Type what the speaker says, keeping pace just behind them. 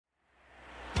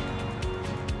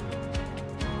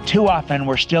too often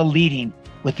we're still leading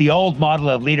with the old model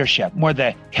of leadership, more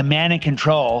the command and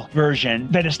control version,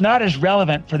 but it's not as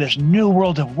relevant for this new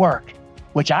world of work,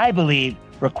 which I believe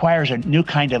requires a new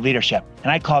kind of leadership.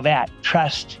 And I call that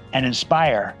trust and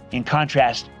inspire, in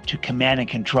contrast to command and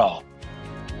control.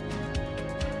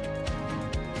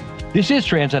 This is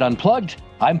Transit Unplugged.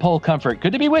 I'm Paul Comfort.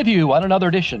 Good to be with you on another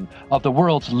edition of the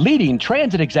world's leading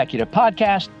transit executive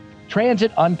podcast,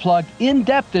 Transit Unplugged, in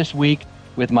depth this week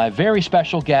with my very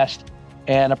special guest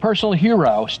and a personal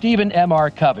hero, Stephen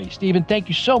M.R. Covey. Stephen, thank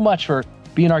you so much for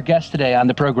being our guest today on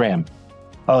the program.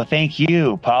 Oh, thank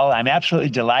you, Paul. I'm absolutely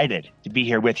delighted to be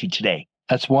here with you today.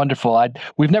 That's wonderful.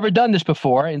 We've never done this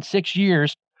before. In 6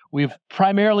 years, we've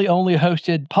primarily only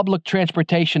hosted public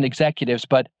transportation executives,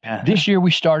 but this year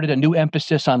we started a new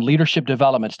emphasis on leadership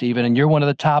development, Stephen, and you're one of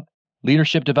the top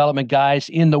leadership development guys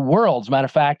in the world. As a matter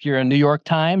of fact, you're a New York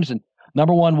Times and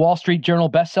 #1 Wall Street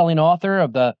Journal bestselling author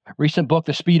of the recent book,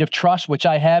 The Speed of Trust, which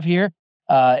I have here,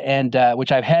 and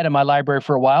which I've had in my library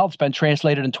for a while. It's been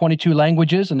translated in 22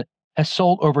 languages and has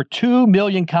sold over 2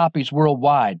 million copies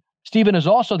worldwide. Stephen is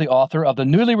also the author of the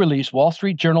newly released Wall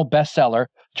Street Journal bestseller,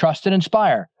 Trust and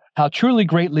Inspire, How Truly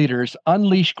Great Leaders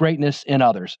Unleash Greatness in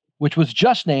Others, which was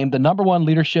just named the #1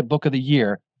 leadership book of the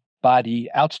year by the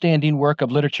Outstanding Work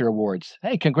of Literature Awards.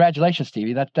 Hey, congratulations,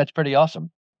 Stevie. That's pretty awesome.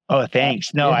 Oh,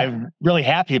 thanks. No, I'm really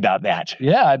happy about that.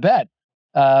 Yeah, I bet.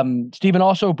 Stephen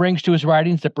also brings to his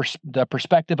writings the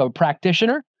perspective of a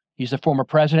practitioner. He's the former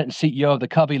president and CEO of the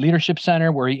Covey Leadership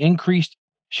Center, where he increased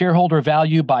shareholder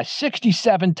value by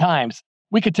 67 times.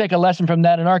 We could take a lesson from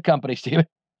that in our company, Stephen,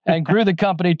 and grew the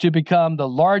company to become the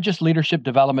largest leadership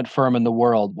development firm in the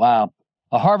world. Wow.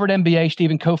 A Harvard MBA,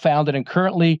 Stephen co-founded and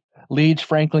currently leads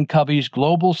Franklin Covey's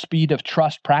Global Speed of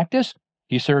Trust practice.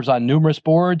 He serves on numerous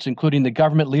boards, including the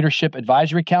Government Leadership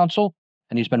Advisory Council,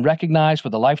 and he's been recognized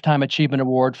with a Lifetime Achievement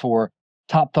Award for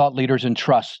Top Thought Leaders in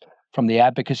Trust from the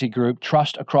advocacy group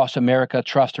Trust Across America,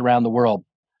 Trust Around the World.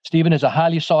 Stephen is a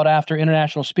highly sought-after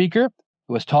international speaker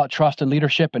who has taught trust and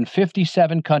leadership in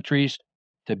 57 countries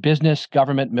to business,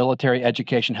 government, military,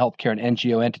 education, healthcare, and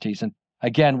NGO entities. And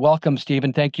again, welcome,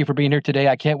 Stephen. Thank you for being here today.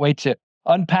 I can't wait to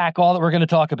unpack all that we're going to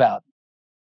talk about.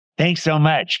 Thanks so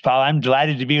much, Paul. I'm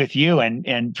delighted to be with you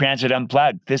and Transit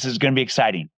Unplugged. This is going to be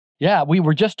exciting. Yeah, we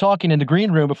were just talking in the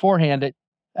green room beforehand that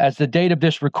as the date of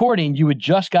this recording, you had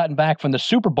just gotten back from the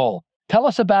Super Bowl. Tell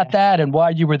us about that and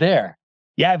why you were there.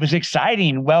 Yeah, it was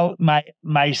exciting. Well,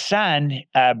 my son,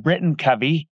 Britton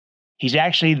Covey, he's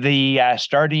actually the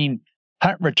starting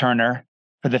punt returner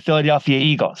for the Philadelphia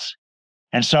Eagles.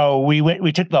 And so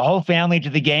we took the whole family to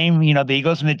the game, you know, the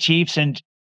Eagles and the Chiefs, and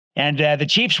the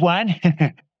Chiefs won.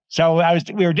 So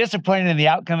we were disappointed in the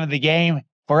outcome of the game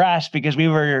for us because we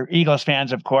were Eagles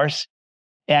fans, of course.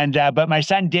 And but my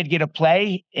son did get a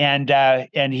play, and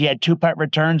he had 2 punt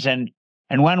returns, and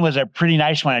one was a pretty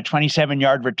nice one, a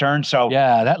 27-yard return. So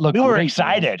yeah, that looked. We were great,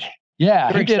 excited. Man.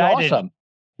 Yeah, we were did excited. Awesome.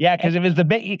 Yeah, because it was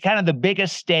the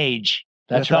biggest stage.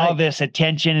 That's with right. all this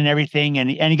attention and everything, and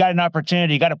he got an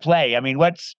opportunity, he got to play. I mean,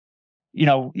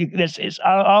 it's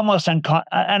almost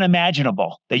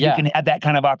unimaginable that you can have that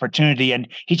kind of opportunity, and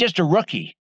he's just a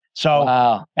rookie.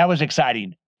 So That was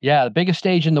exciting. Yeah, the biggest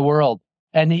stage in the world.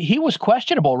 And he was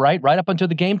questionable, right? Right up until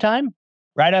the game time?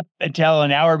 Right up until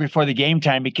an hour before the game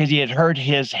time, because he had hurt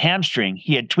his hamstring.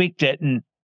 He had tweaked it, and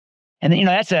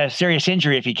that's a serious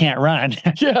injury if you can't run.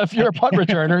 Yeah, if you're a punt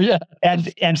returner, yeah.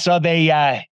 And so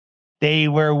they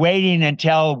were waiting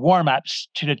until warm-ups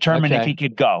to determine if he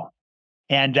could go.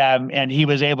 And he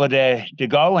was able to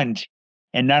go, and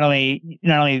not only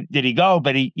did he go,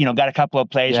 but he got a couple of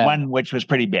plays, one which was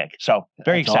pretty big. So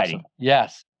very exciting. Awesome.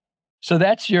 Yes. So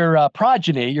that's your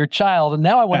progeny, your child, and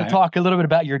now I want to talk a little bit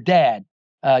about your dad.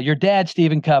 Your dad,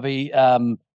 Stephen Covey,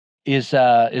 is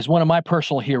one of my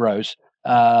personal heroes.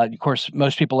 Of course,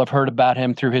 most people have heard about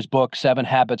him through his book, 7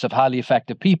 Habits of Highly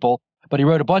Effective People, but he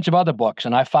wrote a bunch of other books,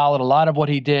 and I followed a lot of what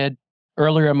he did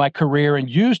earlier in my career and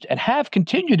used and have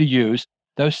continued to use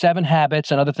those 7 habits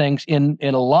and other things in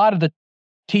a lot of the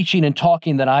teaching and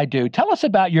talking that I do. Tell us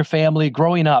about your family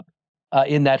growing up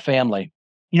in that family.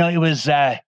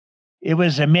 It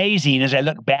was amazing as I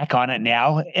look back on it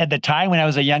now. At the time when I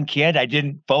was a young kid, I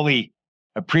didn't fully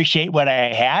appreciate what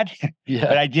I had,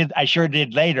 but I sure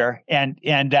did later.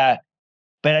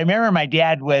 But I remember my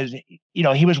dad was,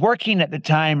 he was working at the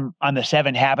time on the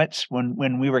 7 Habits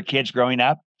when we were kids growing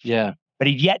up. Yeah. But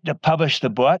he'd yet to publish the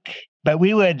book. But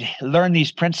we would learn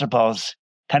these principles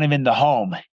kind of in the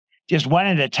home, just one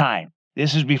at a time.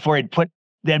 This is before he'd put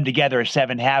them together as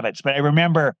 7 Habits. But I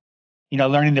remember,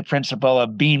 learning the principle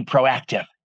of being proactive,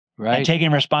 right, and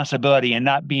taking responsibility and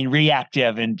not being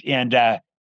reactive, and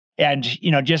And,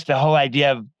 just the whole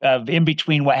idea of in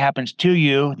between what happens to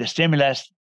you, the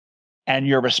stimulus, and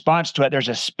your response to it, there's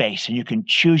a space and you can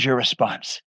choose your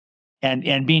response.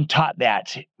 And being taught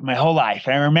that my whole life.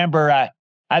 And I remember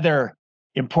other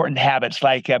important habits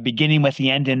like beginning with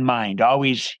the end in mind,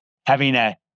 always having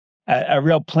a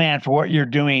real plan for what you're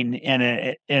doing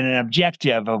and an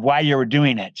objective of why you were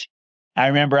doing it. I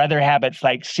remember other habits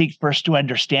like seek first to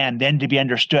understand, then to be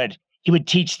understood. He would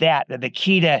teach that the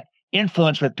key to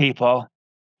influence with people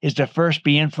is to first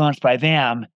be influenced by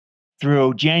them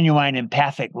through genuine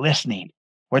empathic listening,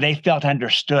 where they felt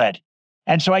understood.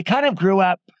 And so I kind of grew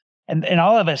up, and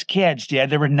all of us kids did.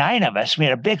 There were 9 of us. We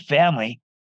had a big family.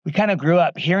 We kind of grew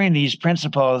up hearing these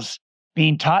principles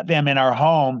being taught them in our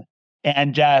home,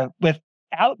 and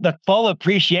without the full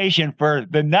appreciation for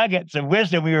the nuggets of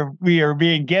wisdom we were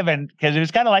being given, because it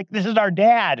was kind of like, this is our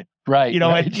dad. Right.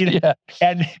 Right. Yeah.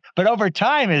 But over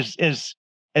time, as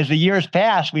the years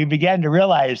passed, we began to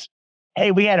realize,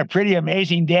 hey, we had a pretty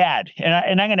amazing dad,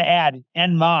 and I'm going to add,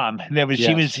 and mom.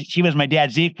 She was my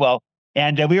dad's equal,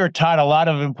 and we were taught a lot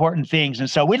of important things. And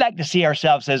so we like to see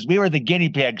ourselves as we were the guinea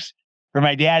pigs for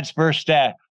my dad's first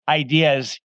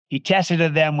ideas. He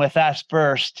tested them with us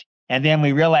first, and then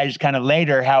we realized kind of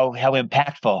later how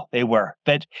impactful they were.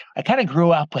 But I kind of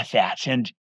grew up with that,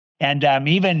 and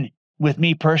even with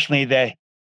me personally,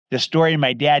 the story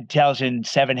my dad tells in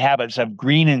 7 Habits of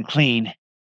Green and Clean,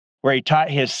 where he taught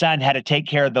his son how to take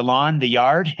care of the lawn, the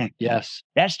yard. Yes.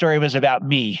 That story was about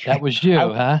me. That was you,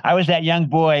 huh? I was that young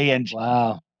boy, and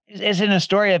wow. It's in a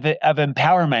story of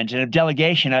empowerment and of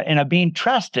delegation and of being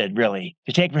trusted, really,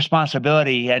 to take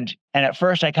responsibility. And at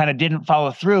first I kind of didn't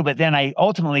follow through, but then I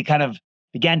ultimately kind of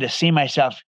began to see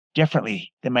myself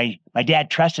differently, that my dad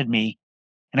trusted me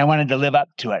and I wanted to live up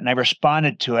to it. And I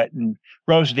responded to it and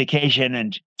rose to the occasion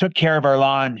and took care of our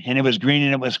lawn, and it was green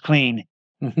and it was clean.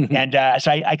 And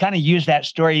so I kind of use that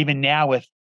story even now with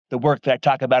the work that I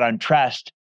talk about on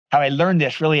trust, how I learned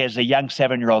this really as a young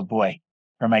 7-year-old boy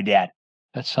from my dad.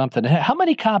 That's something. How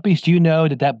many copies do you know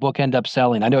did that book end up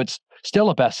selling? I know it's still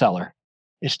a bestseller.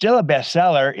 It's still a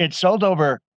bestseller. It sold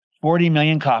over 40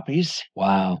 million copies.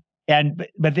 Wow.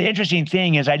 But the interesting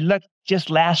thing is I looked just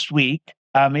last week.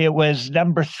 It was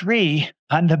number 3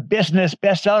 on the business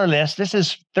bestseller list. This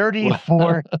is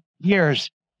 34 years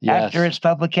after its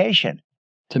publication.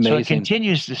 It's amazing. So it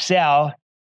continues to sell.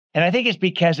 And I think it's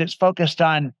because it's focused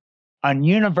on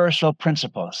universal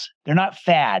principles. They're not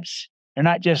fads. They're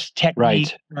not just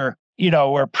technique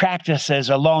or practices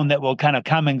alone that will kind of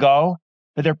come and go,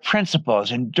 but they're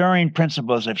principles, enduring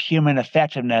principles of human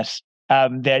effectiveness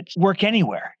that work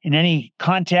anywhere, in any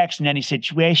context, in any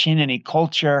situation, any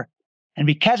culture. And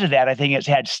because of that, I think it's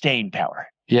had staying power.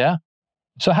 Yeah.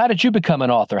 So how did you become an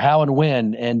author? How and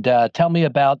when? And tell me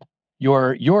about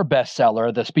your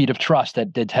bestseller, The Speed of Trust,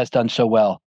 that has done so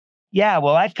well. Yeah,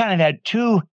 well, I've kind of had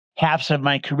 2 halves of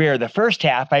my career. The first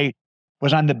half, I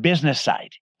was on the business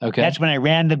side. Okay. That's when I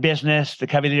ran the business, the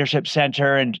Covey Leadership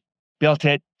Center, and built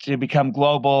it to become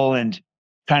global and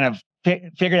kind of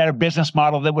figured out a business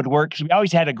model that would work. Because we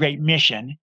always had a great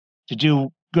mission to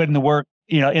do good in the work,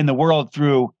 in the world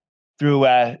through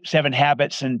 7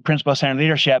 Habits and Principle-Centered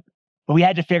Leadership. But we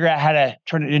had to figure out how to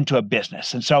turn it into a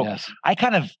business. And so I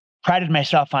kind of prided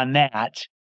myself on that.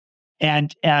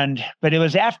 But it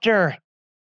was after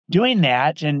doing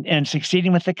that and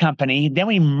succeeding with the company, then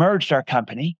we merged our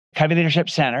company, Covey Leadership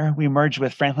Center. We merged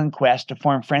with Franklin Quest to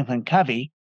form Franklin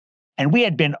Covey. And we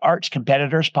had been arch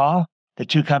competitors, Paul, the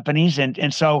 2 companies.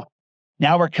 And so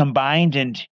now we're combined,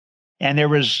 and there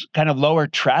was kind of lower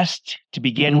trust to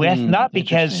begin with, not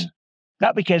because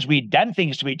we'd done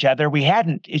things to each other. We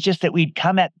hadn't. It's just that we'd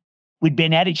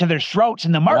been at each other's throats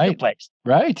in the marketplace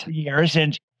for years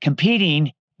and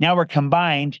competing. Now we're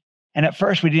combined. And at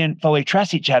first we didn't fully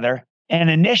trust each other. And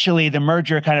initially the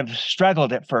merger kind of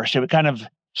struggled at first. It kind of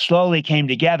slowly came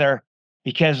together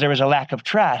because there was a lack of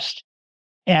trust.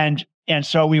 And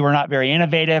so we were not very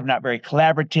innovative, not very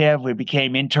collaborative. We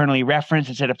became internally referenced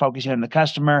instead of focusing on the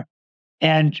customer.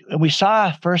 And we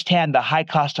saw firsthand the high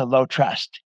cost of low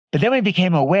trust. But then we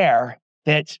became aware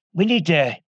that we need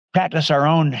to practice our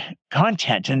own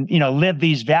content and, live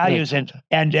these values and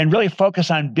really focus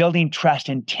on building trust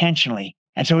intentionally.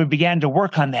 And so we began to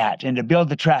work on that and to build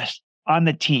the trust on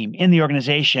the team, in the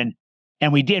organization.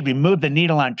 And we did. We moved the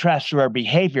needle on trust through our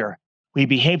behavior. We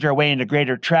behaved our way into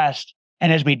greater trust.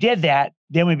 And as we did that,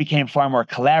 then we became far more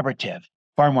collaborative,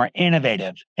 far more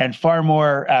innovative, and far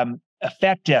more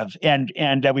effective. And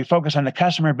we focused on the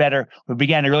customer better. We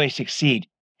began to really succeed.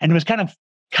 And it was kind of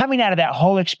coming out of that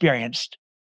whole experience,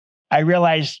 I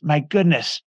realized, my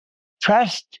goodness,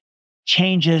 trust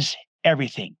changes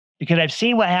everything. because I've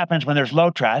seen what happens when there's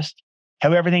low trust,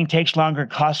 how everything takes longer,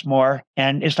 costs more,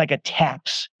 and it's like a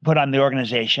tax put on the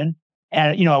organization,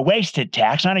 and a wasted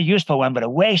tax, not a useful one, but a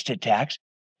wasted tax.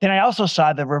 Then I also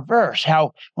saw the reverse,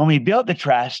 how when we built the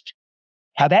trust,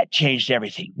 how that changed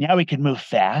everything. Now we could move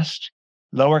fast,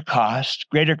 lower cost,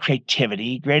 greater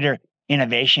creativity, greater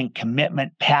innovation,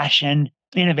 commitment, passion,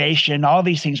 innovation, all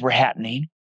these things were happening.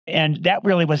 And that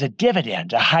really was a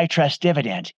dividend, a high trust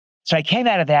dividend. So I came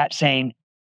out of that saying,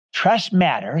 trust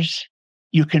matters.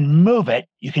 You can move it.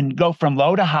 You can go from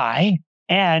low to high.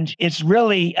 And it's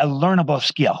really a learnable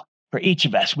skill for each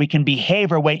of us. We can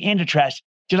behave our way into trust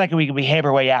just like we can behave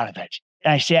our way out of it.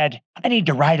 And I said, I need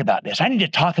to write about this. I need to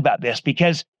talk about this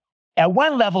because at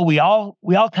one level, we all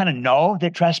kind of know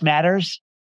that trust matters.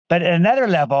 But at another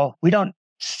level, we don't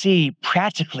see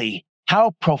practically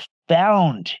how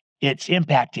profound its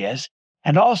impact is,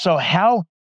 and also how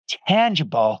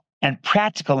tangible and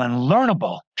practical and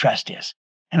learnable trust is.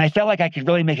 And I felt like I could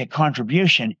really make a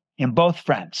contribution in both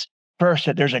fronts. First,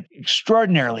 that there's an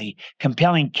extraordinarily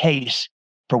compelling case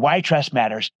for why trust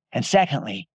matters. And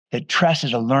secondly, that trust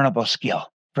is a learnable skill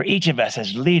for each of us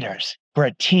as leaders, for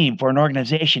a team, for an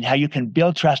organization, how you can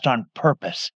build trust on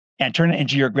purpose and turn it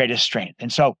into your greatest strength.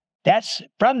 And so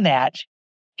from that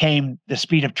came the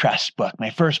Speed of Trust book, my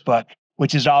first book,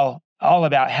 which is all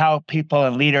about how people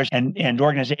and leaders and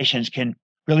organizations can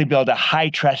really build a high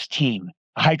trust team,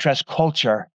 a high trust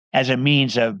culture as a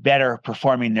means of better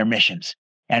performing their missions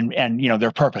and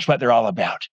their purpose, what they're all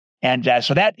about. And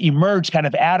so that emerged kind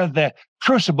of out of the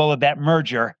crucible of that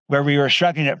merger where we were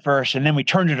struggling at first, and then we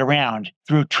turned it around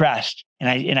through trust.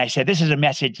 And I said, this is a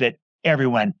message that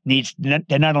everyone needs to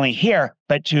not only hear,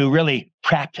 but to really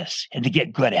practice and to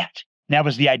get good at. And that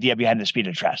was the idea behind the Speed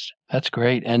of Trust. That's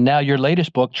great. And now your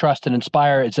latest book, Trust and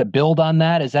Inspire, is it build on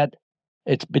that?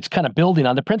 It's kind of building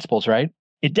on the principles, right?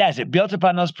 It does. It builds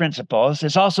upon those principles.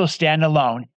 It's also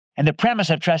standalone. And the premise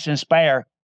of Trust and Inspire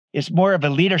is more of a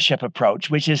leadership approach,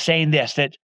 which is saying this,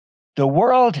 that the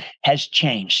world has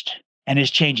changed and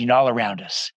is changing all around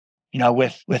us.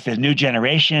 With the new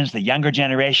generations, the younger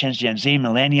generations, Gen Z,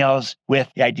 millennials, with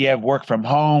the idea of work from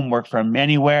home, work from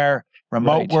anywhere,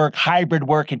 remote work, hybrid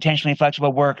work, intentionally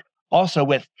flexible work, also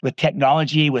with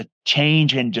technology, with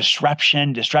change and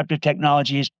disruptive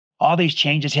technologies, all these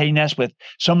changes hitting us with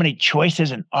so many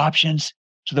choices and options.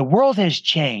 So the world has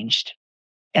changed,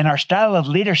 and our style of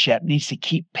leadership needs to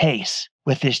keep pace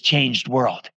with this changed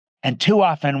world. And too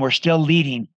often we're still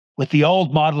leading with the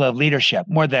old model of leadership,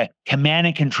 more the command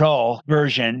and control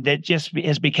version that just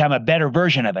has become a better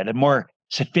version of it, a more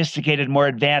sophisticated, more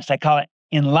advanced, I call it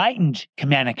enlightened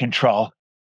command and control.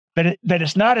 But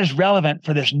it's not as relevant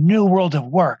for this new world of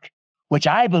work, which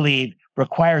I believe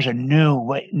requires a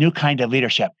new kind of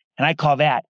leadership. And I call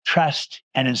that trust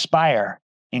and inspire,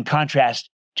 in contrast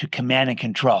to command and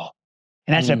control.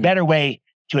 And that's a better way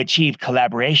to achieve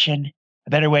collaboration, a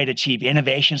better way to achieve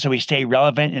innovation so we stay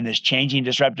relevant in this changing,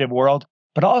 disruptive world.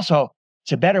 But also,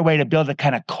 it's a better way to build a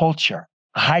kind of culture,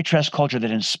 a high trust culture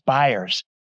that inspires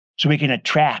so we can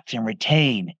attract and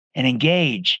retain and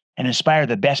engage and inspire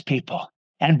the best people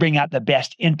and bring out the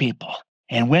best in people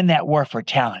and win that war for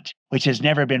talent, which has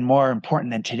never been more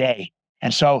important than today.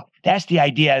 And so that's the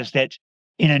idea, is that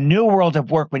in a new world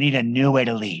of work, we need a new way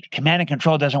to lead. Command and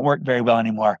control doesn't work very well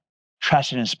anymore.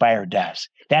 Trust and Inspire does.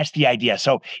 That's the idea.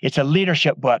 So it's a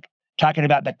leadership book talking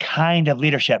about the kind of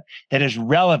leadership that is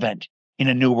relevant in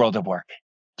a new world of work.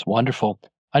 It's wonderful.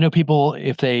 I know people,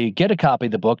 if they get a copy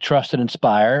of the book, Trust and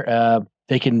Inspire,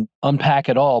 they can unpack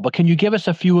it all. But can you give us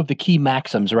a few of the key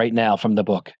maxims right now from the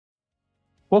book?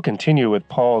 We'll continue with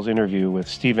Paul's interview with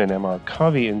Stephen M.R.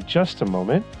 Covey in just a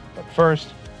moment. But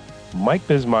first, Mike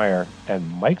Bismeyer and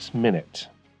Mike's Minute.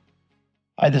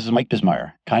 Hi, this is Mike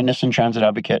Bismeyer, kindness and transit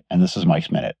advocate, and this is Mike's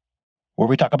Minute, where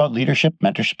we talk about leadership,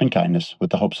 mentorship, and kindness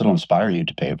with the hopes it'll inspire you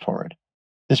to pay it forward.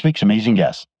 This week's amazing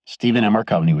guest, Stephen M.R.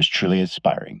 Covey, was truly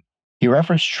inspiring. He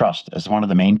referenced trust as one of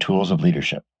the main tools of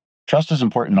leadership. Trust is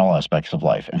important in all aspects of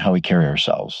life and how we carry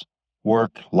ourselves.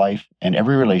 Work, life, and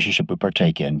every relationship we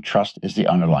partake in, trust is the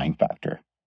underlying factor.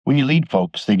 When you lead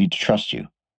folks, they need to trust you.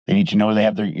 They need to know they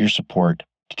have your support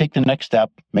to take the next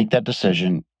step, make that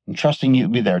decision, and trusting you to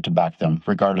be there to back them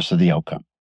regardless of the outcome.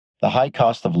 The high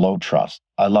cost of low trust.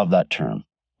 I love that term.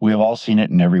 We have all seen it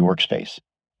in every workspace.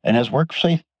 And as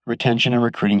workplace retention and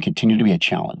recruiting continue to be a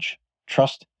challenge,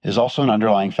 trust is also an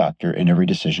underlying factor in every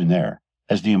decision there.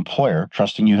 As the employer,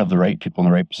 trusting you have the right people in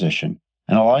the right position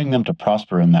and allowing them to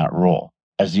prosper in that role.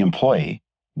 As the employee,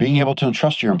 being able to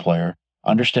entrust your employer,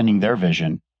 understanding their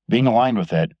vision, being aligned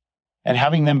with it, and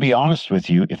having them be honest with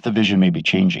you if the vision may be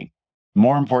changing.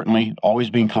 More importantly, always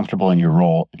being comfortable in your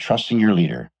role and trusting your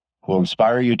leader, who will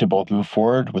inspire you to both move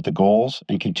forward with the goals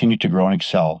and continue to grow and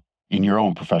excel in your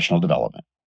own professional development.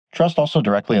 Trust also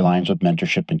directly aligns with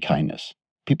mentorship and kindness.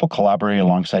 People collaborate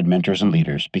alongside mentors and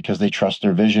leaders because they trust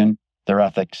their vision, their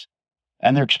ethics,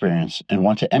 and their experience and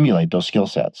want to emulate those skill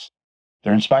sets.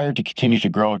 They're inspired to continue to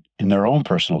grow in their own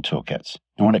personal toolkits.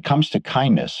 And when it comes to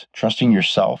kindness, trusting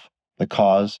yourself, the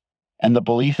cause, and the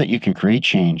belief that you can create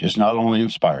change is not only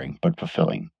inspiring, but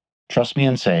fulfilling. Trust me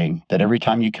in saying that every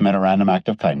time you commit a random act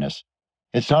of kindness,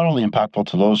 it's not only impactful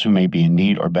to those who may be in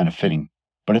need or benefiting,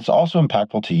 but it's also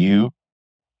impactful to you,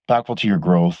 impactful to your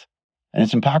growth, and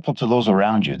it's impactful to those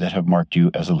around you that have marked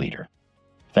you as a leader.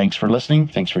 Thanks for listening.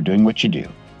 Thanks for doing what you do.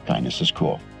 Kindness is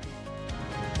cool.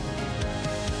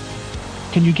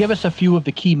 Can you give us a few of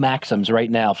the key maxims right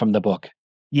now from the book?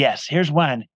 Yes, here's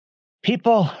one.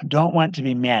 People don't want to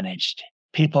be managed.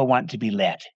 People want to be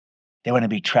led. They want to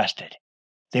be trusted.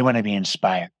 They want to be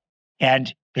inspired.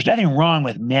 And there's nothing wrong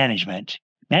with management.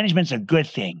 Management's a good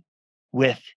thing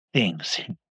with things.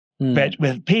 But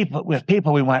with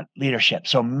people, we want leadership.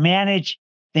 So manage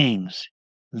things,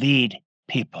 lead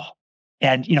people.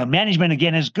 And, management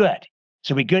again is good.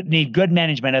 So we need good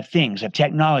management of things, of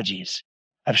technologies,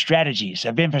 of strategies,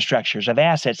 of infrastructures, of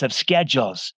assets, of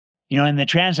schedules, in the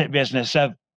transit business,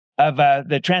 of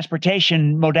the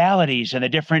transportation modalities and the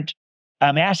different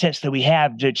assets that we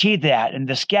have to achieve that, and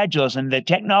the schedules and the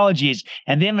technologies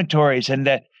and the inventories and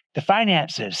the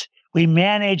finances. We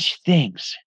manage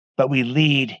things, but we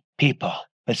lead people.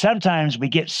 But sometimes we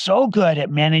get so good at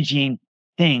managing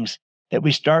things that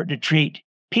we start to treat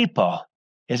people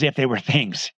as if they were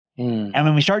things. And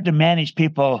when we start to manage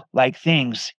people like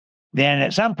things, then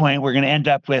at some point we're going to end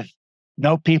up with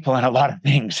no people and a lot of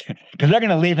things, because they're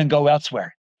going to leave and go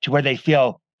elsewhere to where they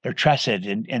feel they're trusted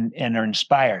and are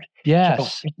inspired. Yes.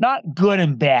 So it's not good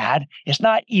and bad. It's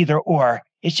not either or.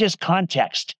 It's just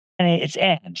context. And it's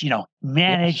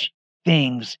manage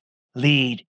things,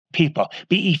 lead people.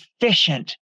 Be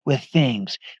efficient with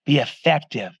things. Be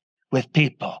effective with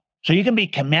people. So you can be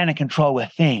command and control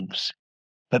with things,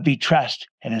 but be trust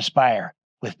and inspire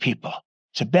with people.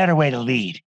 It's a better way to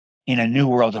lead in a new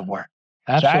world of work.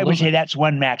 Absolutely. So I would say that's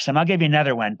one maxim. I'll give you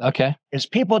another one. Okay. Is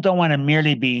people don't want to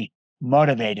merely be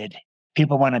motivated.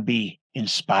 People want to be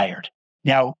inspired.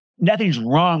 Now, nothing's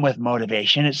wrong with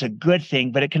motivation. It's a good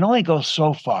thing, but it can only go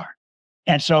so far.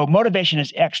 And so motivation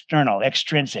is external,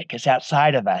 extrinsic. It's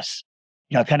outside of us,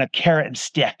 kind of carrot and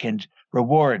stick and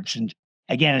rewards. And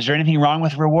again, is there anything wrong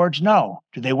with rewards? No.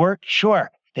 Do they work?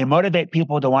 Sure. They motivate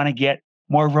people to want to get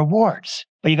more rewards.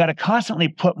 But you got to constantly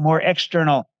put more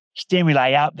external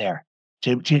stimuli out there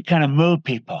to kind of move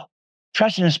people.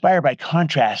 Trust and inspire, by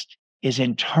contrast, is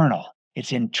internal.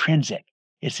 It's intrinsic.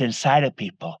 It's inside of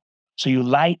people. So you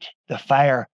light the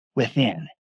fire within.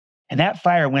 And that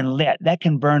fire, when lit, that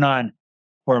can burn on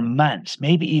for months,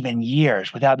 maybe even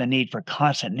years, without the need for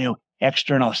constant new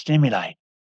external stimuli.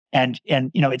 And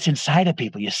it's inside of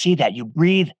people. You see that. You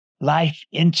breathe life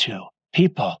into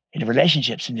people, into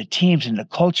relationships, into teams, into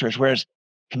cultures, whereas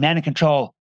command and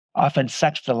control often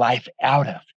sucks the life out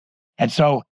of. And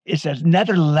so it's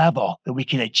another level that we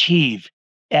can achieve.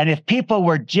 And if people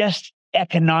were just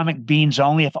economic beings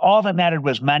only, if all that mattered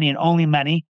was money and only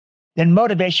money, then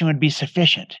motivation would be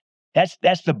sufficient.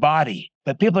 That's the body.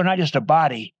 But people are not just a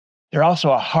body, they're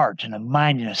also a heart and a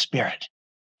mind and a spirit.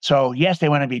 So yes, they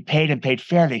want to be paid and paid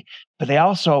fairly, but they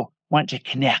also want to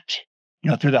connect,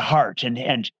 through the heart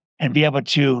and be able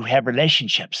to have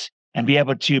relationships and be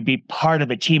able to be part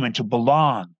of a team and to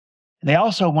belong. And they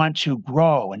also want to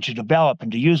grow and to develop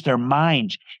and to use their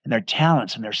mind and their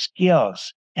talents and their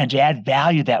skills and to add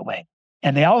value that way.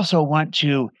 And they also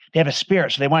they have a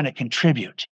spirit, so they want to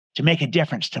contribute, to make a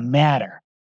difference, to matter.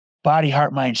 Body,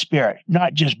 heart, mind, spirit,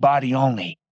 not just body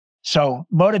only. So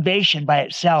motivation by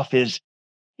itself is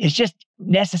just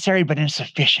necessary but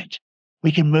insufficient.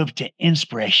 We can move to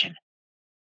inspiration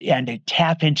and to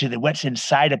tap into what's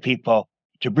inside of people,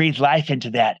 to breathe life into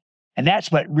that. And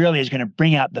that's what really is going to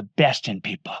bring out the best in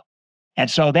people. And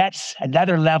so that's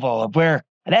another level of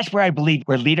that's where I believe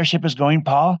where leadership is going,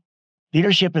 Paul.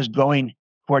 Leadership is going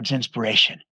towards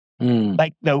inspiration.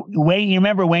 Like you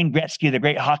remember Wayne Gretzky, the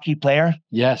great hockey player?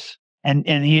 Yes. And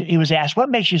he was asked,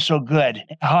 what makes you so good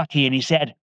at hockey? And he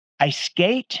said, I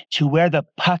skate to where the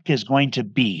puck is going to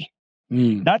be,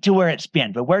 not to where it's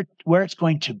been, but where it's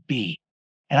going to be.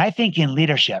 And I think in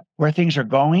leadership, where things are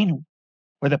going,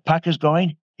 where the puck is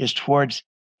going, is towards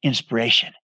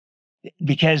inspiration.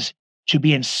 Because to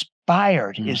be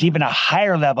inspired is even a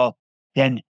higher level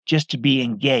than just to be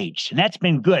engaged. And that's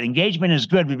been good. Engagement is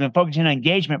good. We've been focusing on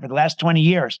engagement for the last 20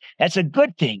 years. That's a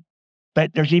good thing.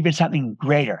 But there's even something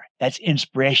greater. That's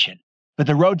inspiration. But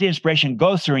the road to inspiration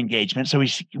goes through engagement. So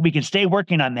we can stay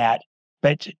working on that.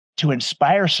 But to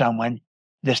inspire someone,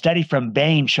 the study from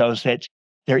Bain shows that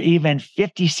they're even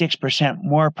 56%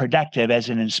 more productive as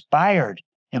an inspired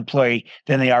employee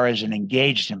than they are as an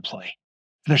engaged employee.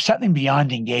 There's something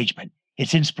beyond engagement.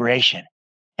 It's inspiration.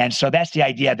 And so that's the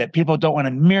idea that people don't want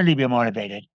to merely be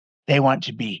motivated. They want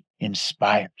to be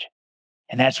inspired.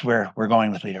 And that's where we're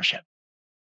going with leadership.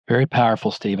 Very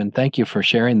powerful, Stephen. Thank you for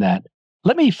sharing that.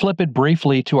 Let me flip it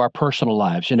briefly to our personal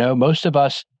lives. You know, most of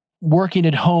us working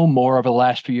at home more over the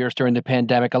last few years during the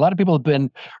pandemic, a lot of people have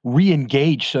been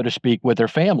re-engaged, so to speak, with their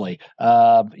family.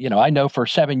 I know for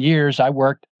 7 years I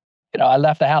worked, I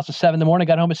left the house at 7 in the morning,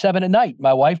 got home at 7 at night.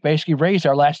 My wife basically raised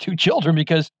our last 2 children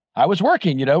because I was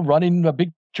working, running a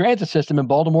big transit system in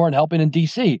Baltimore and helping in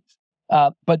DC.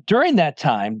 But during that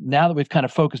time, now that we've kind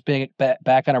of focused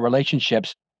back on our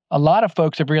relationships, a lot of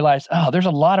folks have realized, there's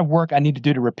a lot of work I need to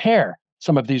do to repair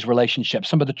some of these relationships,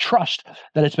 some of the trust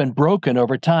that has been broken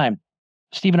over time.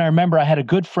 Stephen, I remember I had a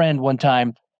good friend one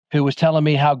time who was telling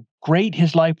me how great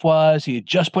his life was. He had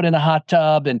just put in a hot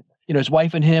tub and, his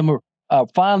wife and him were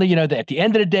finally, at the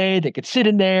end of the day, they could sit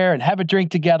in there and have a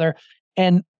drink together.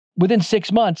 And within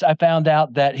 6 months, he found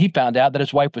out that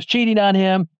his wife was cheating on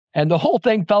him. And the whole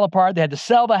thing fell apart. They had to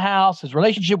sell the house. His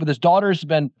relationship with his daughters has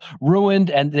been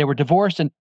ruined and they were divorced. And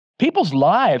people's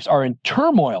lives are in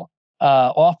turmoil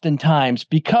oftentimes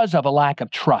because of a lack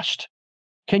of trust.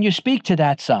 Can you speak to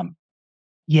that some?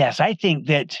 Yes, I think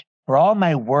that for all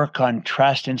my work on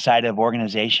trust inside of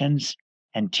organizations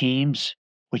and teams,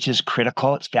 which is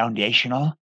critical, it's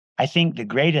foundational, I think the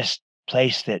greatest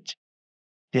place that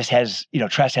this has,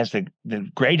 trust has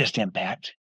the greatest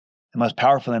impact, the most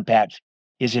powerful impact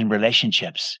is in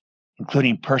relationships,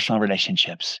 including personal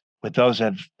relationships with those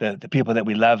of the people that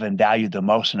we love and value the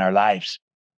most in our lives,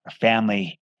 our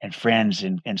family and friends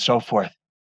and so forth.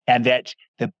 And that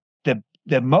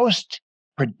the most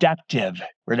productive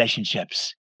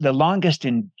relationships, the longest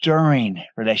enduring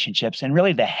relationships, and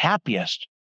really the happiest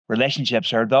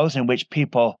relationships are those in which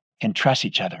people can trust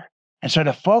each other. And so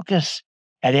to focus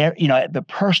at the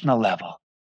personal level,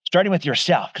 starting with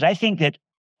yourself, because I think that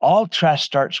all trust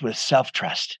starts with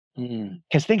self-trust.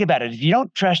 Because think about it, if you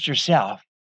don't trust yourself,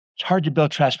 it's hard to build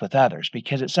trust with others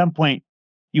because at some point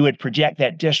you would project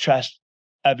that distrust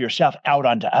of yourself out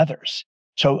onto others.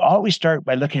 So always start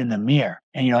by looking in the mirror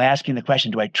and, asking the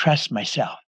question, do I trust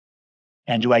myself?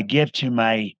 And do I give to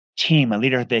my team a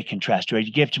leader they can trust? Do I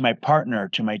give to my partner,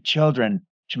 to my children,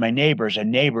 to my neighbors,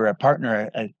 a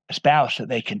partner, a spouse that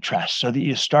they can trust? So that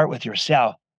you start with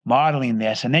yourself modeling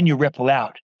this, and then you ripple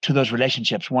out to those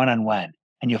relationships one-on-one.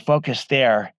 And you focus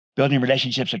there, building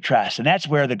relationships of trust. And that's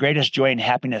where the greatest joy and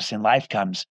happiness in life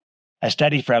comes. A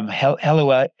study from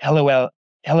Hellewell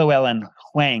and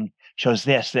Huang shows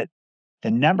this, that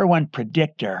the number one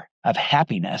predictor of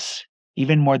happiness,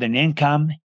 even more than income,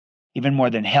 even more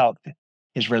than health,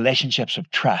 is relationships of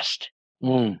trust.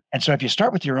 And so if you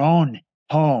start with your own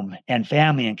home and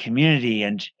family and community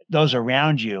and those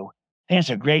around you, I think it's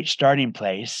a great starting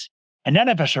place. And none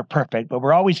of us are perfect, but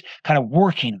we're always kind of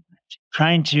working on it,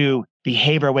 trying to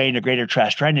behave our way into greater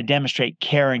trust, trying to demonstrate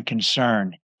care and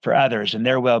concern for others and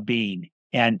their well-being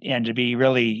and to be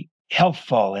really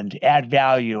helpful and add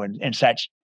value and such.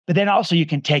 But then also you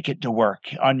can take it to work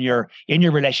in your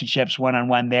relationships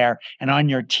one-on-one there and on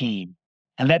your team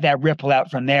and let that ripple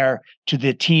out from there to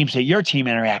the teams that your team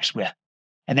interacts with.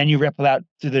 And then you ripple out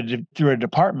through a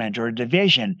department or a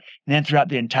division and then throughout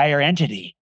the entire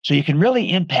entity. So you can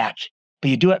really impact, but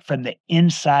you do it from the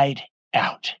inside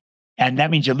out. And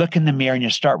that means you look in the mirror and you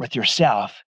start with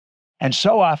yourself. And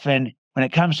so often when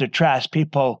it comes to trust,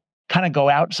 people kind of go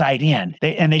outside in.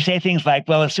 They say things like,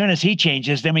 well, as soon as he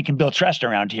changes, then we can build trust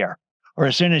around here. Or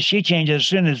as soon as she changes, as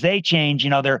soon as they change,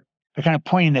 they're kind of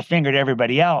pointing the finger to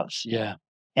everybody else. Yeah.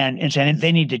 And saying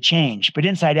they need to change. But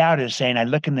inside out is saying, I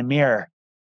look in the mirror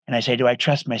and I say, do I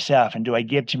trust myself? And do I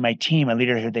give to my team a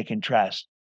leader who they can trust?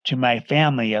 To my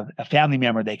family, a family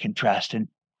member they can trust? And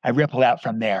I ripple out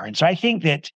from there. And so I think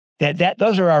that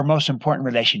those are our most important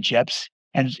relationships.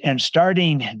 And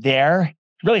starting there,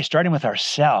 really starting with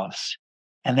ourselves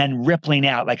and then rippling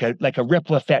out like a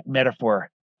ripple effect metaphor,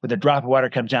 where the drop of water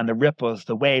comes down, the ripples,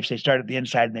 the waves, they start at the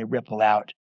inside and they ripple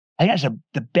out. I think that's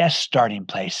the best starting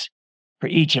place for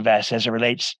each of us as it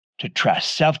relates to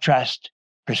trust. Self-trust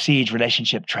precedes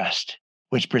relationship trust,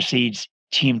 which precedes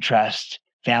team trust,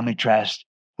 family trust,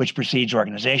 which precedes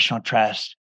organizational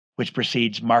trust, which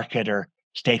precedes market or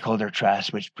stakeholder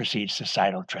trust, which precedes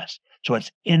societal trust. So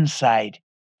it's inside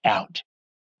out,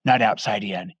 not outside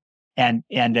in. And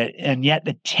yet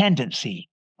the tendency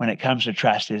when it comes to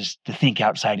trust is to think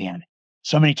outside in.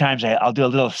 so many times I'll do a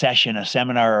little session, a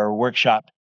seminar or a workshop,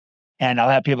 and I'll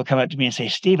have people come up to me and say,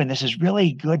 Stephen, this is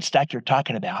really good stuff you're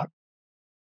talking about,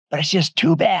 but it's just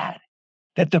too bad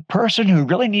that the person who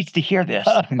really needs to hear this,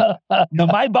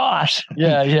 my boss, or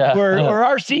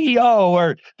our CEO,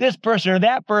 or this person or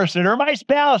that person, or my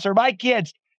spouse or my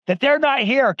kids, that they're not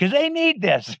here because they need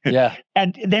this. Yeah.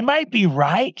 And they might be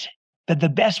right, but the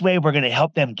best way we're going to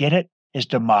help them get it is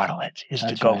to model it,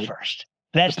 to go first.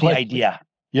 That's the idea.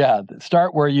 Yeah.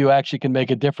 Start where you actually can make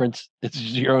a difference. It's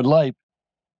your own life.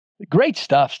 Great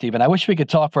stuff, Stephen. I wish we could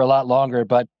talk for a lot longer,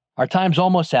 but our time's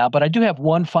almost out. But I do have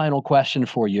one final question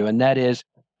for you, and that is,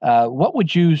 what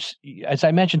would you, as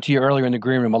I mentioned to you earlier in the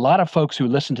green room, a lot of folks who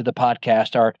listen to the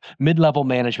podcast are mid-level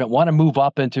management, want to move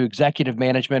up into executive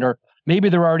management, or maybe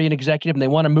they're already an executive and they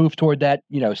want to move toward that,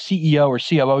 CEO or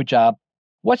COO job.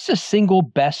 What's the single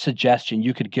best suggestion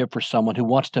you could give for someone who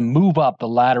wants to move up the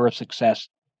ladder of success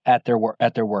at their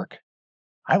work?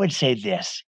 I would say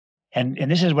this, and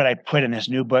this is what I put in this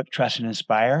new book, Trust and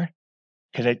Inspire,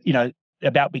 because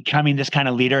about becoming this kind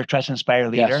of leader, trust and inspire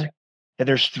leader. Yes. That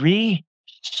there's 3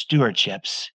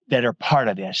 stewardships that are part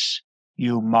of this.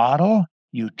 You model,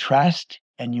 you trust,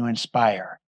 and you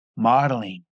inspire.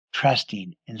 Modeling,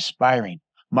 trusting, inspiring.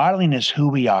 Modeling is who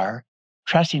we are.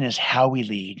 Trusting is how we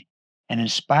lead. And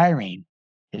inspiring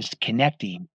is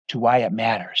connecting to why it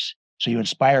matters. So you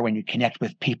inspire when you connect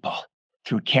with people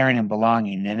through caring and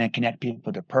belonging, and then connect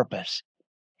people to purpose.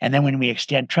 And then when we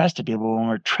extend trust to people, when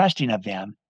we're trusting of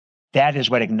them, that is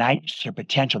what ignites their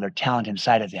potential, their talent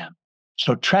inside of them.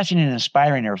 So trusting and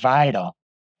inspiring are vital.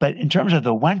 But in terms of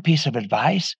the one piece of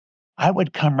advice, I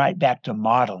would come right back to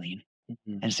modeling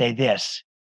and say this: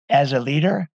 as a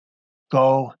leader,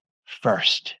 go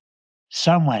first.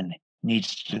 Someone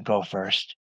needs to go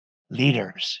first.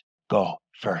 Leaders go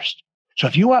first. So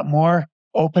if you want more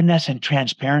openness and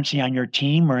transparency on your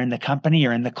team or in the company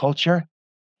or in the culture,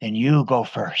 then you go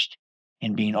first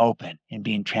in being open and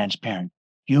being transparent.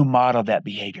 You model that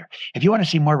behavior. If you want to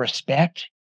see more respect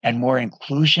and more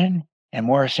inclusion and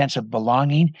more sense of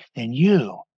belonging, then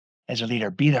you, as a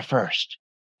leader, be the first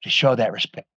to show that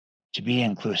respect, to be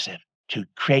inclusive, to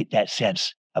create that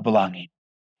sense of belonging.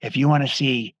 If you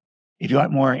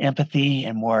want more empathy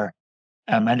and more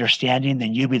understanding,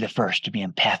 then you be the first to be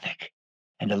empathic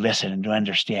and to listen and to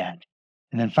understand.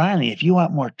 And then finally, if you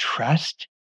want more trust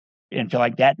and feel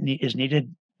like that is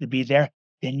needed to be there,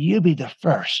 then you be the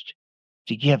first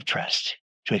to give trust,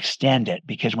 to extend it,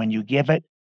 because when you give it,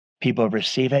 people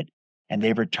receive it and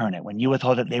they return it. When you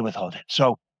withhold it, they withhold it.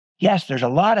 So yes, there's a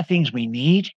lot of things we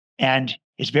need, and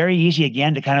it's very easy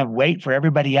again to kind of wait for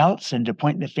everybody else and to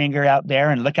point the finger out there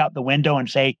and look out the window and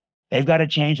say, they've got to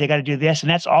change, they got to do this. And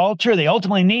that's all true. They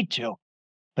ultimately need to.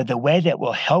 But the way that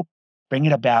will help bring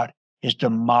it about is to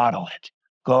model it.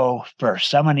 Go first.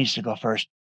 Someone needs to go first.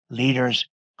 Leaders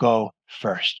go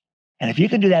first. And if you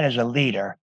can do that as a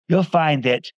leader, you'll find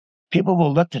that people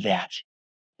will look to that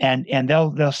and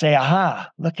they'll say, aha,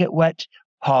 look at what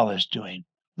Paul is doing.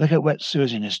 Look at what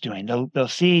Susan is doing. They'll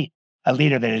see a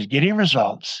leader that is getting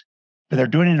results, but they're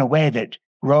doing it in a way that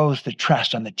grows the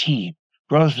trust on the team,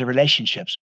 grows the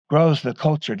relationships, grows the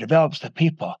culture, develops the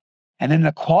people. And then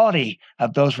the quality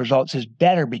of those results is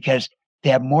better because they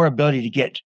have more ability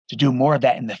to do more of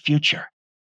that in the future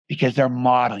because they're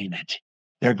modeling it.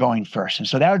 They're going first. And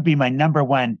so that would be my number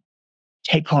one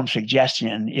take-home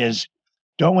suggestion is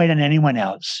don't wait on anyone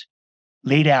else.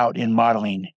 Lead out in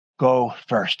modeling. Go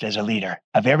first as a leader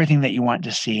of everything that you want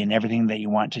to see and everything that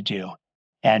you want to do.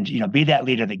 And, be that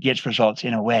leader that gets results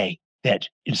in a way that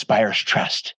inspires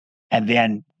trust. And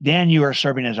then you are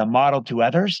serving as a model to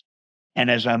others. And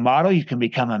as a model, you can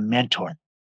become a mentor.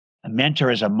 A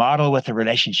mentor is a model with a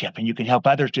relationship, and you can help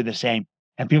others do the same.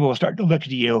 And people will start to look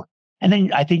to you. And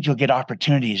then I think you'll get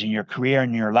opportunities in your career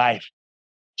and your life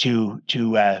to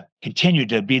continue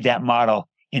to be that model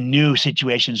in new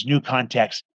situations, new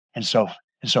contexts, and so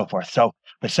forth. So,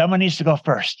 but someone needs to go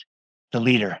first. The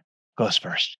leader goes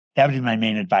first. That would be my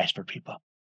main advice for people.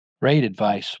 Great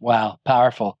advice. Wow.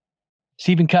 Powerful.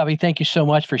 Stephen Covey, thank you so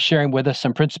much for sharing with us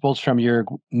some principles from your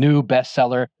new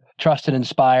bestseller, Trust and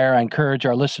Inspire. I encourage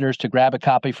our listeners to grab a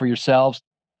copy for yourselves.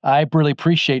 I really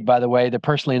appreciate, by the way, the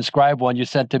personally inscribed one you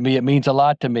sent to me. It means a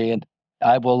lot to me, and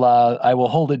I will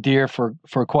hold it dear for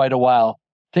quite a while.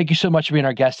 Thank you so much for being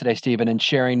our guest today, Stephen, and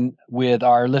sharing with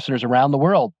our listeners around the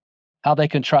world how they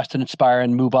can trust and inspire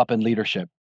and move up in leadership.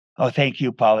 Oh, thank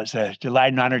you, Paul. It's a delight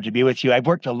and honor to be with you. I've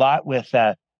worked a lot with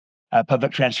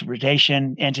public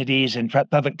transportation entities and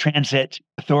public transit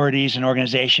authorities and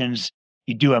organizations.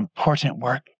 You do important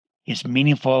work. It's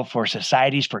meaningful for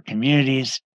societies, for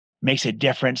communities, makes a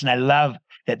difference. And I love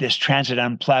that this Transit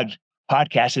Unplugged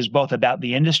podcast is both about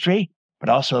the industry, but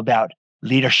also about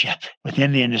leadership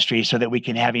within the industry so that we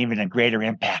can have even a greater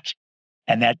impact.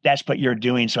 And that's what you're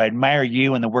doing. So I admire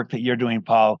you and the work that you're doing,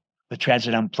 Paul, with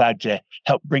Transit Unplugged to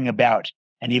help bring about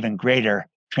an even greater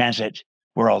transit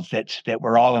world that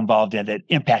we're all involved in that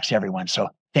impacts everyone. So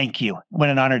thank you. What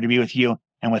an honor to be with you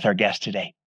and with our guest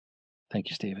today. Thank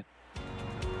you, Stephen.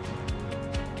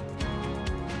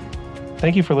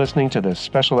 Thank you for listening to this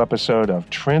special episode of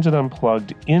Transit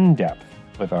Unplugged In Depth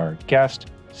with our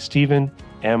guest, Stephen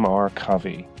M.R.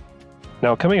 Covey.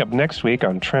 Now, coming up next week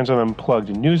on Transit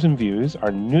Unplugged News and Views,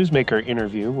 our Newsmaker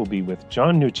interview will be with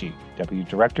John Nucci, Deputy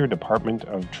Director, Department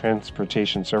of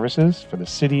Transportation Services for the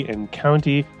City and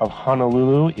County of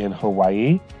Honolulu in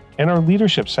Hawaii. And our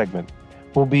leadership segment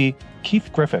will be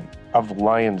Keith Griffin of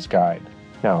Lions Guide.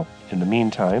 Now, in the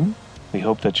meantime, we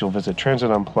hope that you'll visit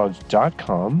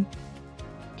transitunplugged.com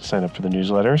to sign up for the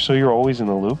newsletter so you're always in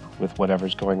the loop with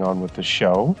whatever's going on with the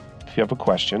show. If you have a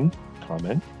question,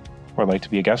 comment, or like to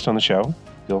be a guest on the show,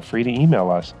 feel free to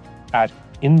email us at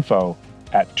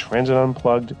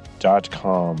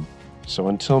info@transitunplugged.com. So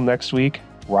until next week,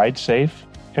 ride safe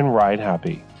and ride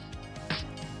happy.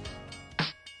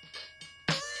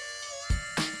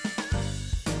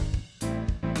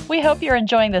 We hope you're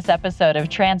enjoying this episode of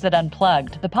Transit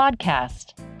Unplugged, the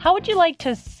podcast. How would you like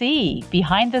to see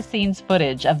behind-the-scenes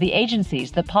footage of the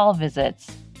agencies that Paul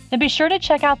visits? Then be sure to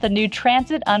check out the new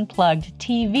Transit Unplugged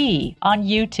TV on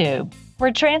YouTube,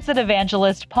 where transit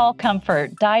evangelist Paul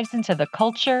Comfort dives into the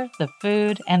culture, the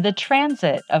food, and the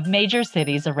transit of major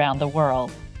cities around the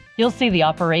world. You'll see the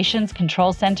operations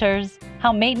control centers,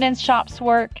 how maintenance shops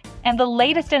work, and the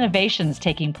latest innovations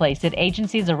taking place at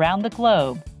agencies around the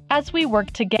globe as we work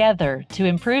together to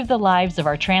improve the lives of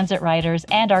our transit riders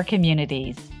and our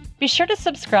communities. Be sure to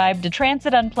subscribe to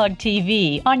Transit Unplugged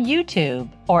TV on YouTube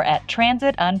or at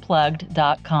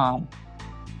transitunplugged.com.